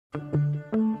We're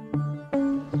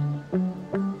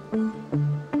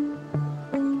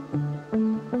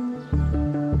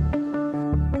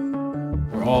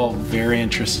all very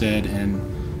interested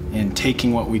in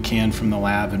taking what we can from the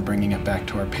lab and bringing it back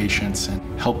to our patients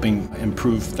and helping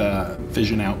improve the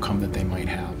vision outcome that they might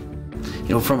have.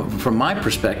 You know, from my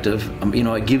perspective, you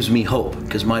know, it gives me hope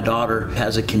because my daughter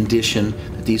has a condition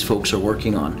that these folks are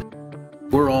working on.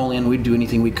 We're all in, we'd do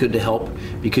anything we could to help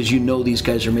because you know these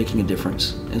guys are making a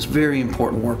difference. It's very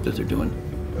important work that they're doing.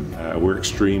 We're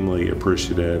extremely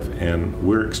appreciative and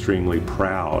we're extremely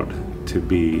proud to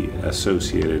be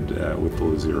associated with the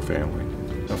Lazier family.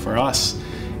 So for us,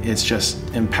 it's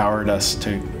just empowered us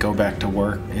to go back to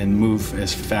work and move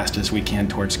as fast as we can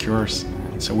towards cures.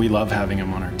 So we love having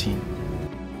them on our team.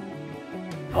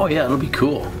 Oh yeah, it'll be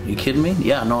cool. Are you kidding me?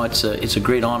 Yeah, no, it's a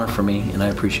great honor for me and I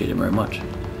appreciate it very much.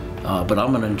 But I'm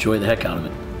going to enjoy the heck out of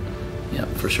it. Yeah,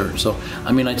 for sure. So,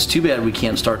 I mean, it's too bad we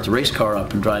can't start the race car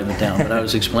up and drive it down, but I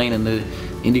was explaining the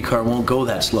Indy car won't go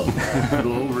that slow.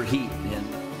 It'll overheat. Yeah.